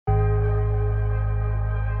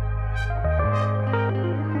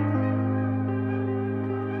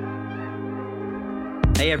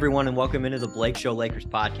Hey everyone, and welcome into the Blake Show Lakers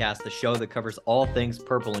podcast, the show that covers all things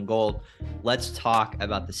purple and gold. Let's talk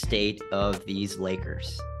about the state of these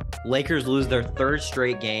Lakers. Lakers lose their third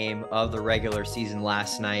straight game of the regular season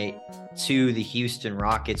last night to the Houston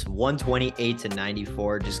Rockets,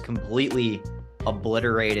 128-94, just completely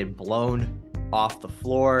obliterated, blown off the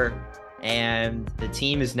floor. And the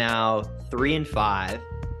team is now 3-5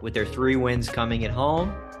 with their 3 wins coming at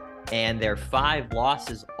home and their 5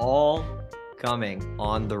 losses all coming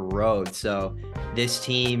on the road. So this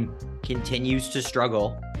team continues to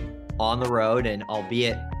struggle on the road, and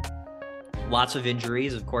albeit lots of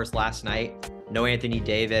injuries, of course, last night, no Anthony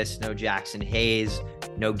Davis, no Jackson Hayes,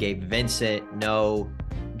 no Gabe Vincent, no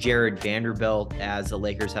Jared Vanderbilt, as the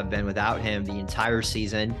Lakers have been without him the entire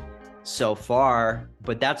season so far.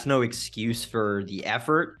 But that's no excuse for the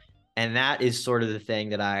effort. And that is sort of the thing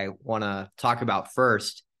that I want to talk about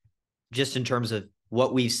first, just in terms of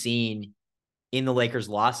what we've seen in the Lakers'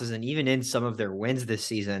 losses and even in some of their wins this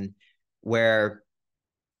season, where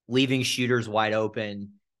leaving shooters wide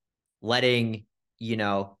open, letting,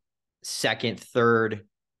 second, third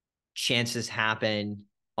chances happen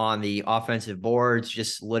on the offensive boards,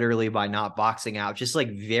 just literally by not boxing out, just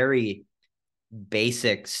like very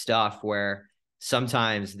basic stuff where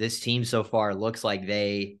sometimes this team so far looks like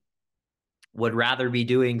they would rather be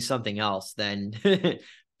doing something else than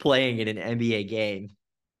playing in an NBA game.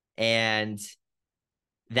 And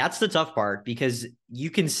that's the tough part, because you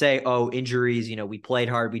can say, oh, injuries, we played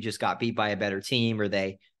hard, we just got beat by a better team, or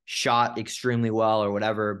they shot extremely well or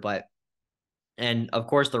whatever. And of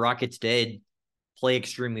course, the Rockets did play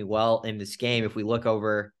extremely well in this game. If we look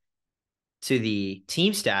over to the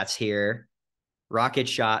team stats here, Rockets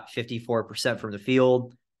shot 54% from the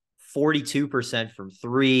field, 42% from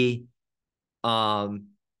three. Those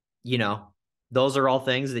are all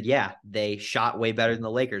things that, they shot way better than the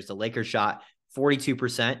Lakers. The Lakers shot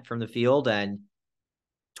 42% from the field and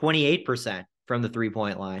 28% from the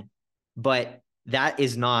three-point line. But that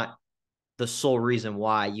is not the sole reason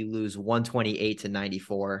why you lose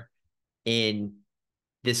 128-94 in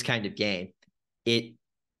this kind of game. It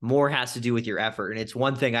more has to do with your effort. And it's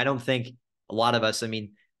one thing I don't think a lot of us, the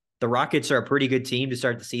Rockets are a pretty good team to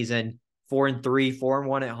start the season, 4-3,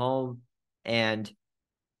 4-1 at home. And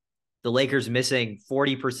the Lakers missing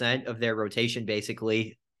 40% of their rotation,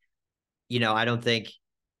 basically.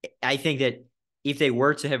 I think that if they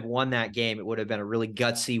were to have won that game, it would have been a really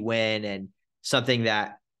gutsy win and something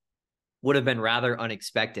that would have been rather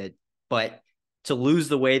unexpected. But to lose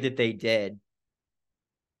the way that they did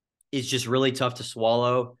is just really tough to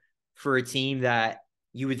swallow for a team that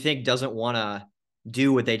you would think doesn't want to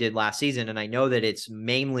do what they did last season. And I know that it's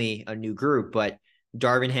mainly a new group, but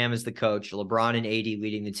Darvin Ham is the coach, LeBron and AD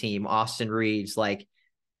leading the team, Austin Reeves, like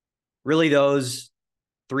really those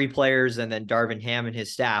 3 players, and then Darvin Ham and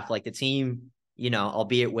his staff, like the team,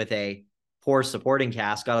 albeit with a poor supporting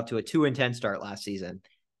cast, got up to a 2-10 start last season.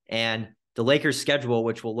 And the Lakers schedule,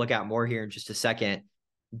 which we'll look at more here in just a second,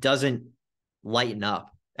 doesn't lighten up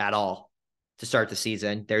at all to start the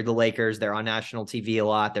season. They're the Lakers. They're on national TV a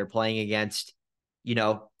lot. They're playing against,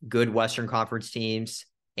 good Western Conference teams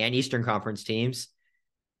and Eastern Conference teams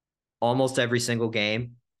almost every single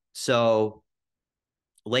game. So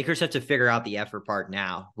Lakers have to figure out the effort part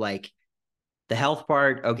now. Like the health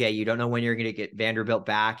part, okay, you don't know when you're going to get Vanderbilt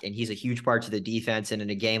back, and he's a huge part to the defense. And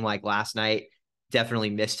in a game like last night,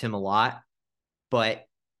 definitely missed him a lot. But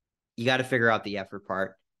you got to figure out the effort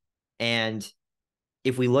part. And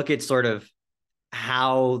if we look at sort of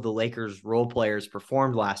how the Lakers role players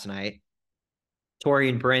performed last night,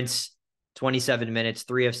 Taurean Prince, 27 minutes,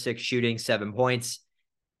 3 of 6 shooting, 7 points.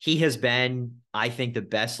 He has been, I think, the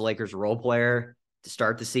best Lakers role player to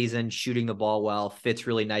start the season, shooting the ball well, fits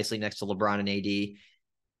really nicely next to LeBron and AD.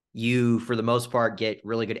 You, for the most part, get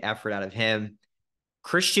really good effort out of him.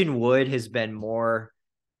 Christian Wood has been more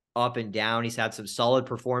up and down. He's had some solid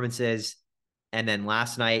performances. And then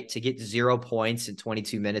last night, to get 0 points in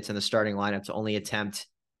 22 minutes in the starting lineup, to only attempt,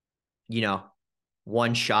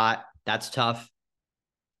 1 shot, that's tough.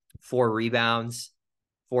 4 rebounds,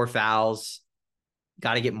 4 fouls.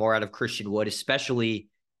 Got to get more out of Christian Wood, especially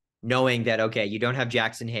knowing that, okay, you don't have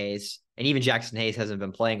Jackson Hayes, and even Jackson Hayes hasn't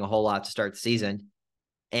been playing a whole lot to start the season.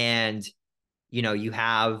 And, you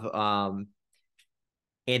have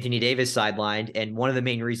Anthony Davis sidelined. And one of the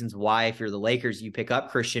main reasons why, if you're the Lakers, you pick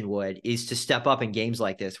up Christian Wood is to step up in games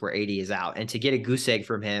like this where AD is out. And to get a goose egg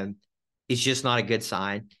from him is just not a good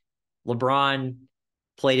sign. LeBron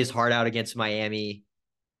played his heart out against Miami,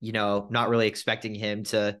 not really expecting him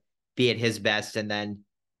to be at his best. And then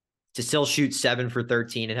to still shoot 7 for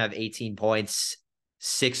 13 and have 18 points,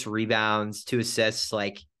 6 rebounds, 2 assists,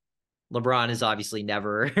 like LeBron is obviously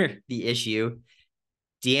never the issue.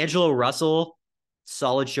 D'Angelo Russell,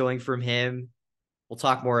 solid showing from him. We'll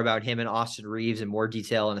talk more about him and Austin Reaves in more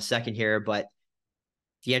detail in a second here, but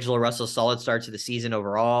D'Angelo Russell, solid start to the season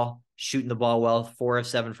overall, shooting the ball well, 4 of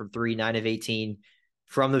 7 from 3, 9 of 18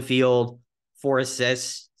 from the field, 4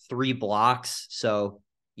 assists, 3 blocks. So,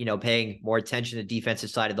 paying more attention to the defensive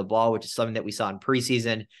side of the ball, which is something that we saw in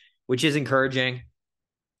preseason, which is encouraging.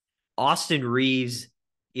 Austin Reaves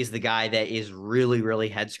is the guy that is really, really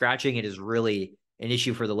head scratching. It is really an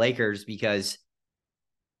issue for the Lakers because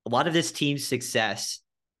a lot of this team's success,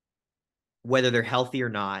 whether they're healthy or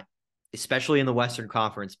not, especially in the Western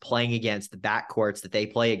Conference, playing against the backcourts that they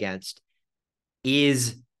play against,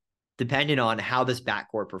 is dependent on how this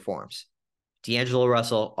backcourt performs. D'Angelo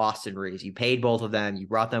Russell, Austin Reaves. You paid both of them. You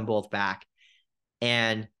brought them both back.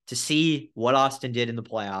 And to see what Austin did in the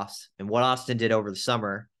playoffs and what Austin did over the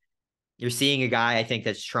summer, you're seeing a guy, I think,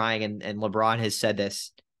 that's trying, and LeBron has said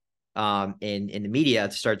this in the media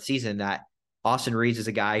to start the season, that Austin Reaves is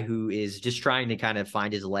a guy who is just trying to kind of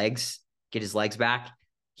find his legs, get his legs back.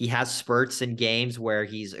 He has spurts in games where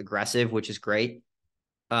he's aggressive, which is great.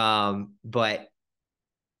 But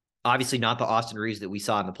obviously not the Austin Reaves that we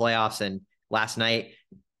saw in the playoffs. And last night,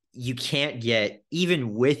 you can't get,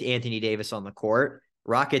 even with Anthony Davis on the court,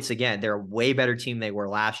 Rockets, again, they're a way better team than they were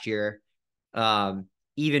last year.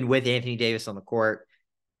 Even with Anthony Davis on the court,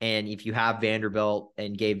 and if you have Vanderbilt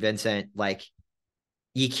and Gabe Vincent, like,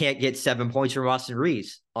 you can't get 7 points from Austin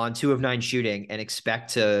Reaves on 2 of 9 shooting and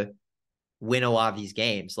expect to win a lot of these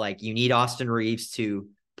games. Like, you need Austin Reaves to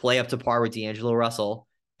play up to par with D'Angelo Russell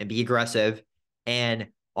and be aggressive. And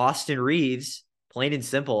Austin Reaves, plain and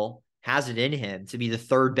simple, has it in him to be the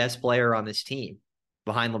third best player on this team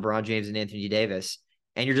behind LeBron James and Anthony Davis.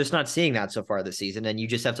 And you're just not seeing that so far this season. And you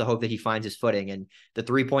just have to hope that he finds his footing. And the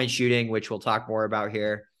 3-point shooting, which we'll talk more about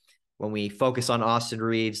here when we focus on Austin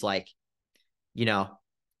Reaves, 0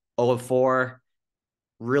 of 4,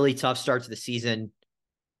 really tough start to the season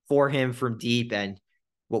for him from deep. And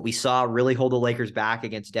what we saw really hold the Lakers back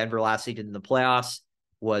against Denver last season in the playoffs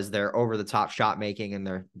was their over-the-top shot making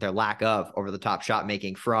and their lack of over-the-top shot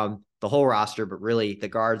making from the whole roster, but really the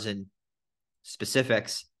guards and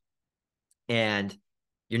specifics. And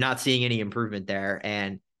you're not seeing any improvement there.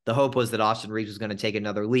 And the hope was that Austin Reaves was going to take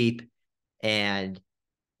another leap and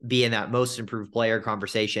be in that most improved player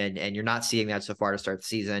conversation. And you're not seeing that so far to start the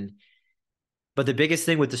season. But the biggest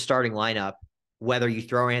thing with the starting lineup, whether you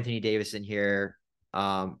throw Anthony Davis in here,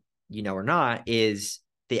 or not, is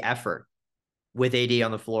the effort. With AD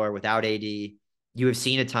on the floor, without AD, you have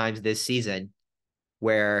seen at times this season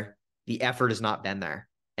where the effort has not been there.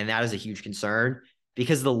 And that is a huge concern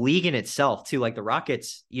because the league in itself too, like the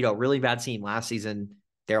Rockets, really bad team last season.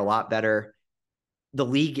 They're a lot better. The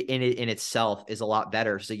league in itself is a lot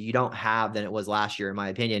better. So you don't have than it was last year, in my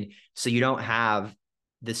opinion. So you don't have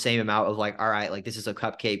the same amount of all right, this is a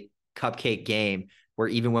cupcake game where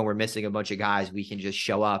even when we're missing a bunch of guys, we can just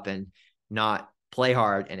show up and not play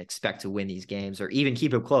hard and expect to win these games or even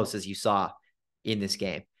keep it close, as you saw in this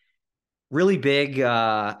game. Really big,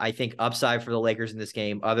 I think, upside for the Lakers in this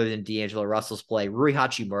game, other than D'Angelo Russell's play. Rui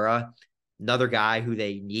Hachimura, another guy who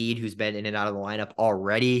they need, who's been in and out of the lineup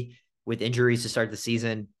already with injuries to start the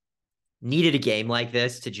season, needed a game like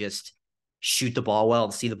this to just shoot the ball well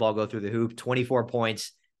and see the ball go through the hoop. 24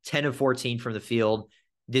 points, 10 of 14 from the field.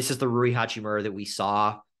 This is the Rui Hachimura that we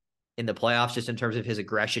saw in the playoffs, just in terms of his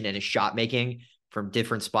aggression and his shot making from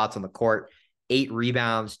different spots on the court. 8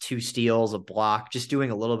 rebounds, 2 steals, a block, just doing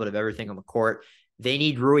a little bit of everything on the court. They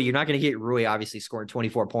need Rui. You're not going to get Rui obviously scoring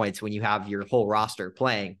 24 points when you have your whole roster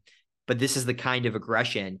playing, but this is the kind of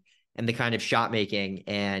aggression and the kind of shot making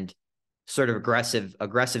and sort of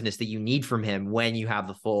aggressiveness that you need from him when you have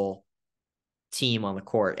the full team on the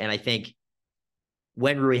court. And I think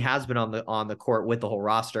when Rui has been on the court with the whole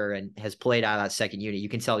roster and has played out of that second unit, you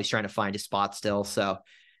can tell he's trying to find his spot still. So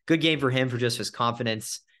good game for him for just his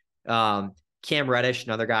confidence. Cam Reddish,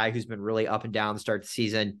 another guy who's been really up and down to start the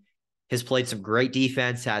season, has played some great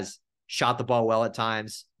defense, has shot the ball well at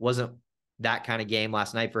times. Wasn't that kind of game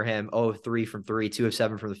last night for him. 0 of 3 from 3, 2 of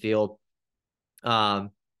 7 from the field.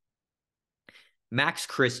 Max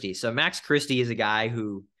Christie. So Max Christie is a guy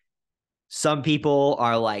who some people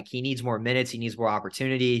are like, he needs more minutes, he needs more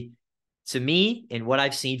opportunity. To me, in what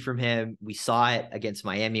I've seen from him, we saw it against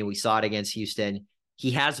Miami, we saw it against Houston.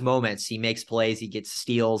 He has moments, he makes plays, he gets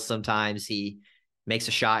steals sometimes, he makes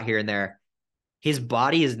a shot here and there. His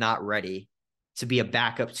body is not ready to be a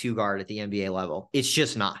backup 2 guard at the NBA level. It's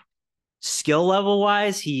just not. Skill level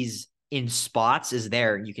wise, he's in spots is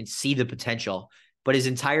there. You can see the potential, but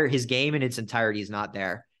his game in its entirety is not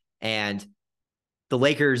there. And the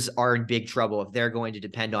Lakers are in big trouble if they're going to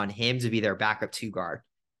depend on him to be their backup 2 guard.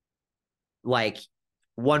 Like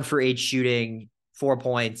 1 for 8 shooting, 4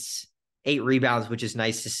 points, 8 rebounds, which is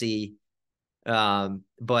nice to see.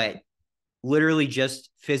 But literally just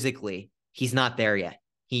physically, he's not there yet.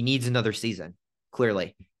 He needs another season,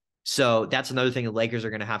 clearly. So that's another thing the Lakers are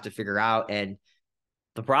going to have to figure out. And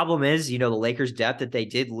the problem is, the Lakers' depth that they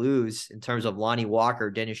did lose in terms of Lonnie Walker,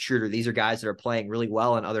 Dennis Schroeder, these are guys that are playing really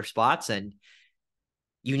well in other spots. And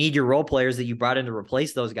you need your role players that you brought in to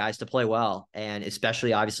replace those guys to play well. And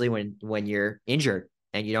especially, obviously, when you're injured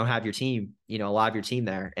and you don't have your team, a lot of your team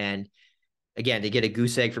there. And again, to get a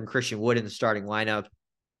goose egg from Christian Wood in the starting lineup,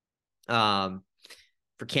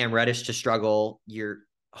 for Cam Reddish to struggle, you're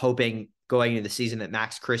hoping going into the season that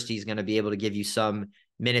Max Christie is going to be able to give you some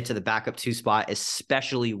minutes to the backup 2 spot,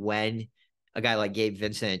 especially when a guy like Gabe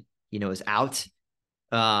Vincent, is out.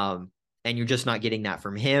 And you're just not getting that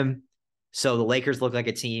from him. So the Lakers look like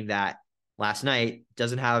a team that last night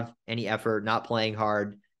doesn't have any effort, not playing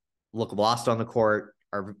hard, look lost on the court,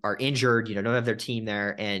 are injured, don't have their team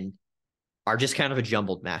there, and are just kind of a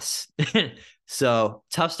jumbled mess. So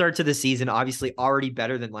tough start to the season, obviously already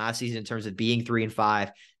better than last season in terms of being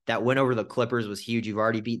 3-5. That win over the Clippers was huge. You've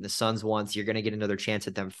already beaten the Suns once. You're going to get another chance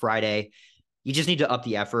at them Friday. You just need to up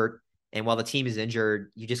the effort. And while the team is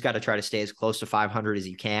injured, you just got to try to stay as close to 500 as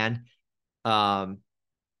you can.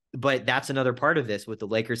 But that's another part of this with the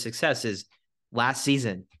Lakers' success is last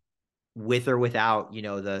season, with or without,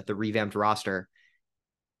 the revamped roster,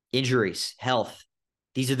 injuries, health.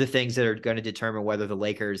 These are the things that are going to determine whether the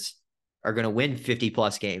Lakers are going to win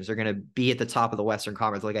 50-plus games. They're going to be at the top of the Western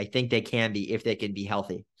Conference. Like I think they can be if they can be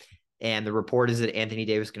healthy. And the report is that Anthony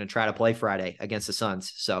Davis is going to try to play Friday against the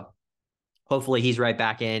Suns. So hopefully he's right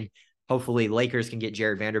back in. Hopefully Lakers can get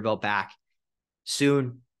Jared Vanderbilt back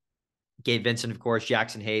soon. Gabe Vincent, of course,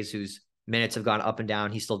 Jackson Hayes, whose minutes have gone up and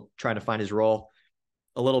down. He's still trying to find his role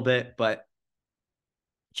a little bit, but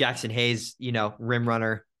Jackson Hayes, rim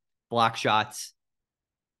runner, block shots,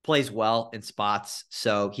 plays well in spots.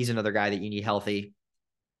 So he's another guy that you need healthy.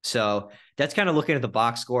 So that's kind of looking at the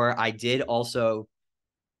box score. I did also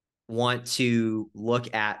want to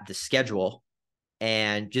look at the schedule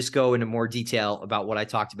and just go into more detail about what I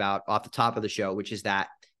talked about off the top of the show, which is that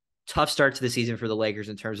tough start to the season for the Lakers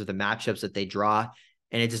in terms of the matchups that they draw,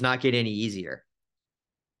 and it does not get any easier.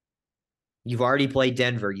 You've already played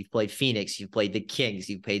Denver, you've played Phoenix, you've played the Kings,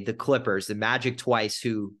 you've played the Clippers, the Magic twice,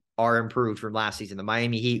 who are improved from last season, the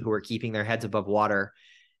Miami Heat, who are keeping their heads above water,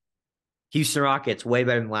 Houston Rockets, way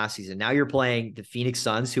better than last season. Now you're playing the Phoenix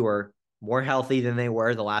Suns, who are more healthy than they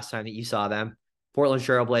were the last time that you saw them. Portland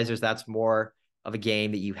Trail Blazers, that's more of a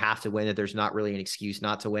game that you have to win, that there's not really an excuse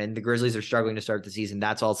not to win. The Grizzlies are struggling to start the season.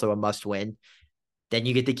 That's also a must win. Then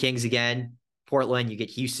you get the Kings again, Portland, you get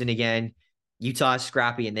Houston again. Utah is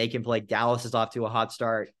scrappy and they can play. Dallas is off to a hot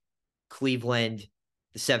start. Cleveland,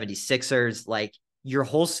 the 76ers, like your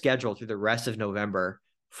whole schedule through the rest of November,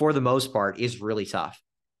 for the most part, is really tough.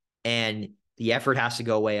 And the effort has to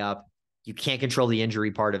go way up. You can't control the injury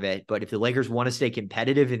part of it. But if the Lakers want to stay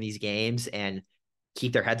competitive in these games and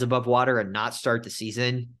keep their heads above water and not start the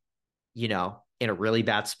season, in a really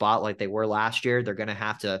bad spot like they were last year, they're going to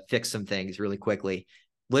have to fix some things really quickly.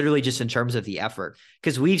 Literally just in terms of the effort.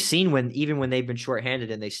 Because we've seen even when they've been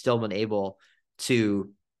shorthanded and they've still been able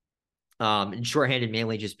to, and shorthanded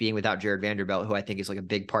mainly just being without Jared Vanderbilt, who I think is like a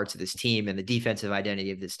big part to this team and the defensive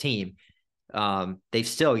identity of this team. They've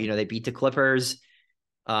still, they beat the Clippers.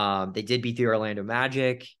 They did beat the Orlando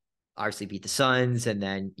Magic, obviously beat the Suns, and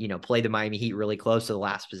then, played the Miami Heat really close to the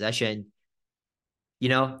last possession.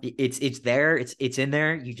 It's there, it's in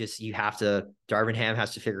there. You have to, Darvin Ham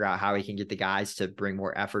has to figure out how he can get the guys to bring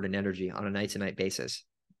more effort and energy on a night-to-night basis.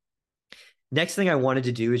 Next thing I wanted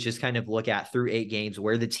to do is just kind of look at through 8 games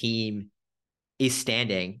where the team is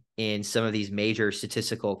standing in some of these major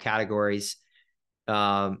statistical categories.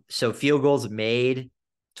 So field goals made,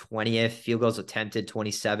 20th, field goals attempted,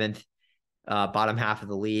 27th, bottom half of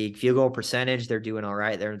the league. Field goal percentage, they're doing all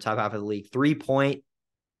right. They're in the top half of the league. 3-point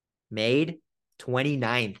made,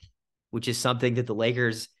 29th, which is something that the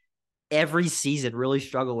Lakers every season really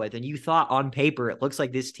struggle with. And you thought on paper, it looks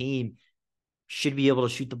like this team should be able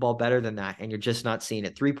to shoot the ball better than that. And you're just not seeing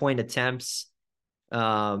it. 3-point attempts,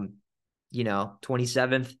 27th,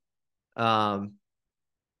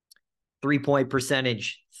 3-point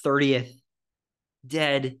percentage, 30th,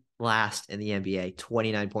 dead last in the NBA,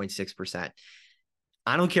 29.6%.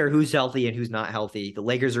 I don't care who's healthy and who's not healthy. The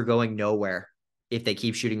Lakers are going nowhere if they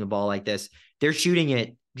keep shooting the ball like this. They're shooting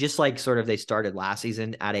it just like sort of they started last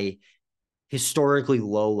season at a historically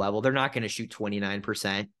low level. They're not going to shoot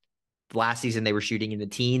 29%. last season they were shooting in the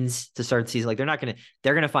teens to start the season. Like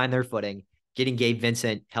they're gonna find their footing, getting Gabe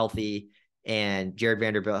Vincent healthy and Jared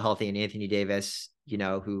Vanderbilt healthy and Anthony Davis,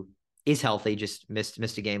 who is healthy, just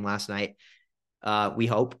missed a game last night. We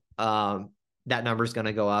hope that number is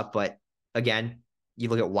gonna go up, but again, you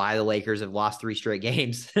look at why the Lakers have lost 3 straight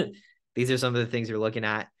games. These are some of the things you're looking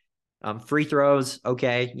at. Free throws,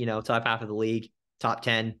 okay, top half of the league, top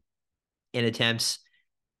 10 in attempts.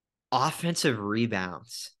 Offensive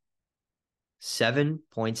rebounds,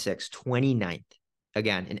 7.6, 29th.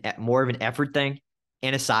 Again, more of an effort thing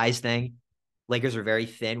and a size thing. Lakers are very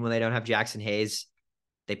thin when they don't have Jackson Hayes.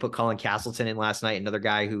 They put Colin Castleton in last night, another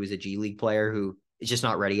guy who is a G League player who is just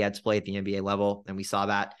not ready yet to play at the NBA level, and we saw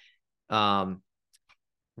that.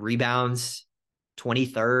 Rebounds,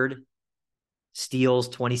 23rd. Steals,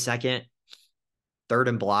 22nd. Third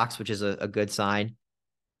in blocks, which is a good sign.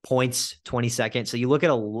 Points, 22nd. So you look at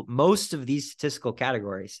most of these statistical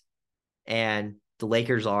categories, and the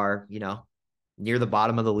Lakers are, near the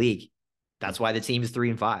bottom of the league. That's why the team is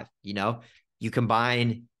 3-5. You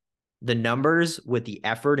combine the numbers with the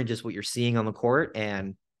effort and just what you're seeing on the court,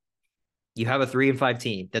 and you have a 3-5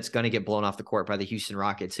 team that's going to get blown off the court by the Houston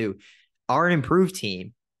Rockets, who are an improved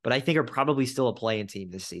team, but I think are probably still a play-in team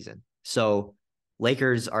this season. So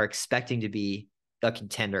Lakers are expecting to be a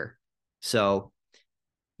contender. So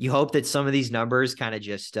you hope that some of these numbers kind of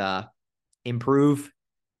just improve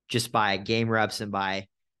just by game reps and by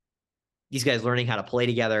these guys learning how to play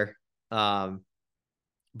together, but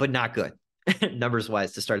not good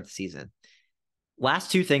numbers-wise to start the season.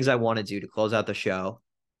 Last 2 things I want to do to close out the show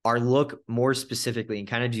are look more specifically and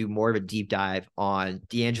kind of do more of a deep dive on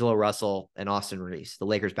D'Angelo Russell and Austin Reeves, the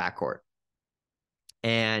Lakers backcourt.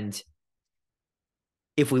 And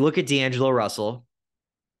if we look at D'Angelo Russell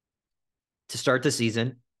to start the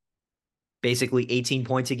season, basically 18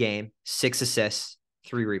 points a game, 6 assists,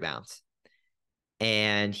 3 rebounds.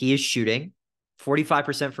 And he is shooting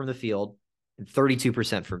 45% from the field and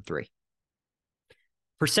 32% from 3.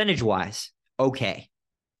 Percentage-wise, okay.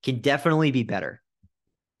 Can definitely be better.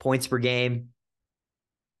 Points per game,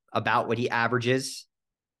 about what he averages.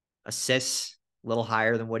 Assists, a little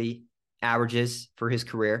higher than what he averages for his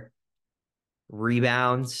career.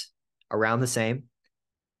 Rebounds, around the same.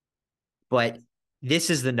 But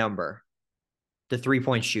this is the number. The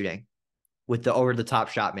 3-point shooting with the over-the-top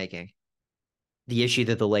shot making. The issue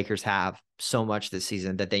that the Lakers have so much this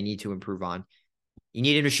season that they need to improve on. You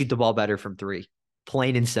need him to shoot the ball better from 3.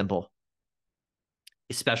 Plain and simple.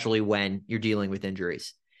 Especially when you're dealing with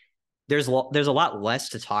injuries. There's a lot less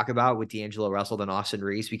to talk about with D'Angelo Russell than Austin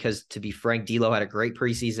Reeves because, to be frank, D'Lo had a great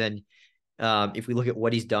preseason. If we look at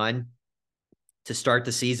what he's done to start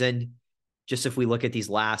the season, just if we look at these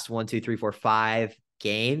last 5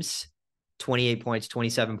 games, 28 points,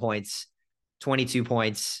 27 points, 22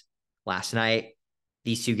 points last night.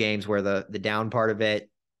 These 2 games were the down part of it.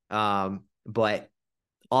 But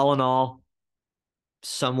all in all,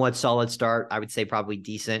 somewhat solid start. I would say probably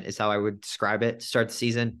decent is how I would describe it to start the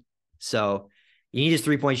season. So you need his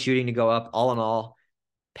 3-point shooting to go up. All in all,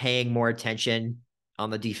 paying more attention on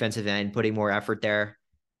the defensive end, putting more effort there.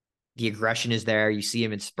 The aggression is there. You see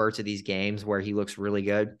him in spurts of these games where he looks really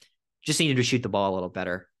good. Just needed to shoot the ball a little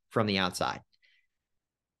better from the outside.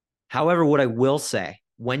 However, what I will say,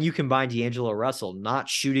 when you combine D'Angelo Russell not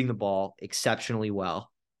shooting the ball exceptionally well,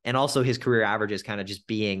 and also his career averages kind of just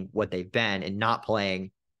being what they've been and not playing,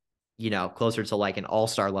 closer to like an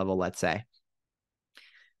all-star level, let's say.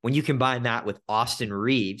 When you combine that with Austin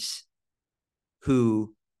Reeves,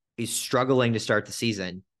 who is struggling to start the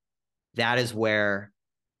season, that is where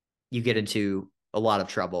you get into a lot of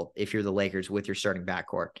trouble if you're the Lakers with your starting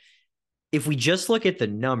backcourt. If we just look at the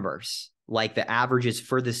numbers, like the averages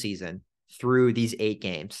for the season through these 8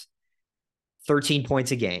 games, 13 points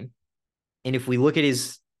a game. And if we look at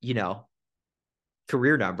his,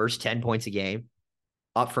 career numbers, 10 points a game,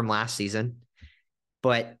 up from last season.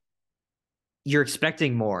 But you're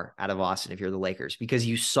expecting more out of Austin if you're the Lakers because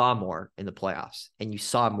you saw more in the playoffs and you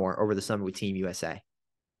saw more over the summer with Team USA.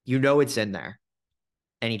 It's in there.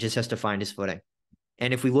 And he just has to find his footing.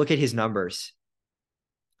 And if we look at his numbers,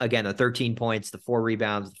 again, the 13 points, the 4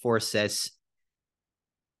 rebounds, the 4 assists,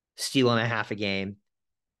 steal and a half a game,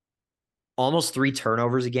 almost 3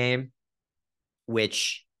 turnovers a game,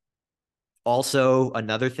 which also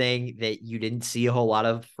another thing that you didn't see a whole lot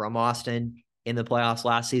of from Austin in the playoffs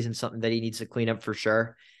last season, something that he needs to clean up for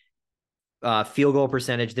sure. Field goal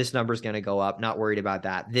percentage, this number is going to go up. Not worried about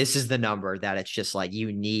that. This is the number that it's just like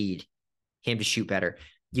you need him to shoot better.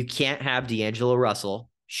 You can't have D'Angelo Russell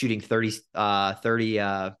shooting 32% on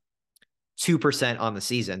the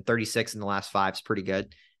season. 36 in the last 5 is pretty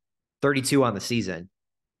good. 32 on the season.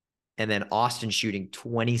 and then Austin shooting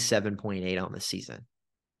 27.8 on the season.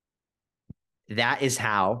 That is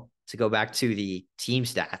how, to go back to the team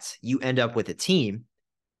stats, you end up with a team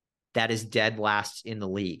that is dead last in the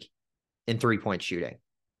league in 3-point shooting.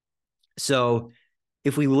 So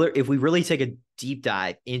if we really take a deep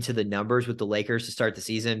dive into the numbers with the Lakers to start the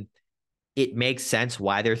season, it makes sense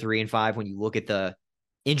why they're 3-5 when you look at the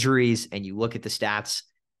injuries and you look at the stats.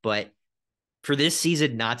 But for this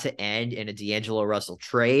season not to end in a D'Angelo Russell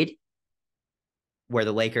trade where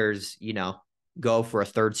the Lakers, go for a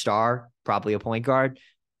third star, probably a point guard,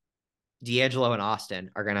 D'Angelo and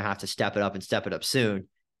Austin are going to have to step it up soon,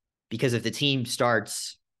 because if the team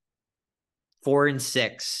starts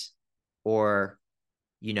 4-6 or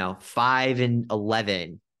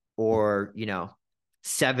 5-11 or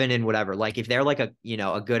 7 and whatever, like if they're like a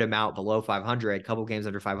good amount below 500, a couple games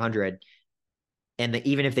under 500, and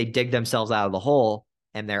even if they dig themselves out of the hole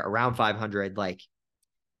and they're around 500, like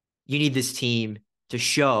you need this team to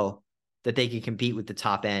show that they can compete with the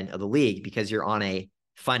top end of the league, because you're on a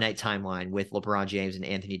finite timeline with LeBron James and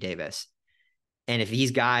Anthony Davis. And if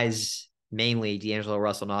these guys, mainly D'Angelo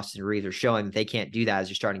Russell and Austin Reeves, are showing that they can't do that as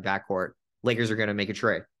your starting backcourt, Lakers are going to make a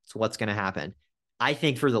trade. So what's going to happen? I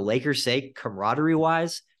think for the Lakers' sake,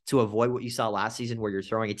 camaraderie-wise, to avoid what you saw last season where you're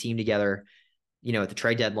throwing a team together, at the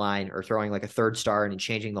trade deadline, or throwing like a third star and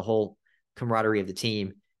changing the whole camaraderie of the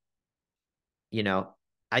team,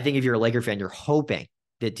 I think if you're a Laker fan, you're hoping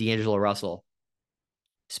that D'Angelo Russell,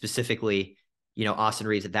 specifically, Austin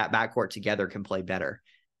Reeves, that backcourt together can play better.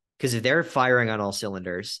 Because if they're firing on all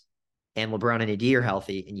cylinders and LeBron and AD are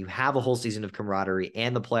healthy, and you have a whole season of camaraderie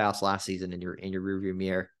and the playoffs last season in your rearview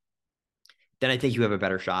mirror, then I think you have a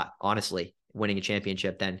better shot, honestly, winning a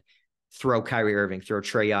championship than throw Kyrie Irving, throw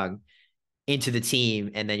Trae Young into the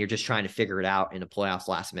team, and then you're just trying to figure it out in the playoffs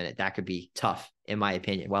last minute. That could be tough, in my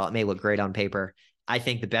opinion. While it may look great on paper, I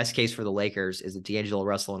think the best case for the Lakers is that D'Angelo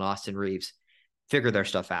Russell and Austin Reeves figure their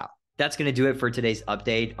stuff out. That's going to do it for today's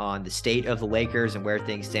update on the state of the Lakers and where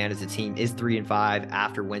things stand, as the team is 3-5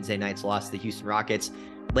 after Wednesday night's loss to the Houston Rockets.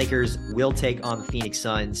 Lakers will take on the Phoenix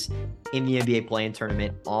Suns in the NBA play-in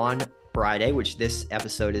tournament on Friday, which this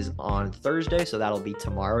episode is on Thursday, so that'll be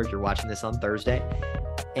tomorrow if you're watching this on Thursday.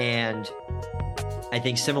 And I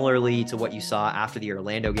think similarly to what you saw after the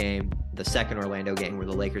Orlando game, the second Orlando game where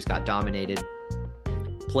the Lakers got dominated,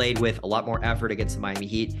 played with a lot more effort against the Miami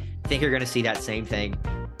Heat, I think you're going to see that same thing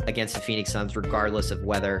against the Phoenix Suns, regardless of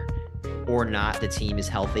whether or not the team is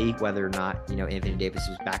healthy, whether or not, Anthony Davis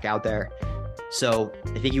is back out there. So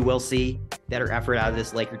I think you will see better effort out of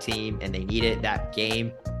this Laker team, and they need it. That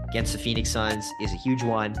game against the Phoenix Suns is a huge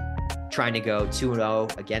one. Trying to go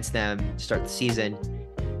 2-0 against them to start the season,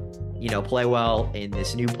 play well in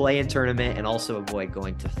this new play-in tournament, and also avoid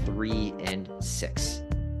going to 3-6.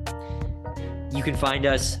 You can find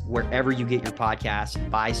us wherever you get your podcast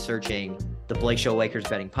by searching the Blake Show Lakers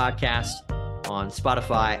Betting Podcast on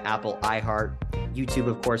Spotify, Apple, iHeart, YouTube,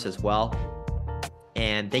 of course, as well.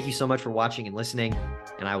 And thank you so much for watching and listening,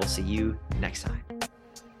 and I will see you next time.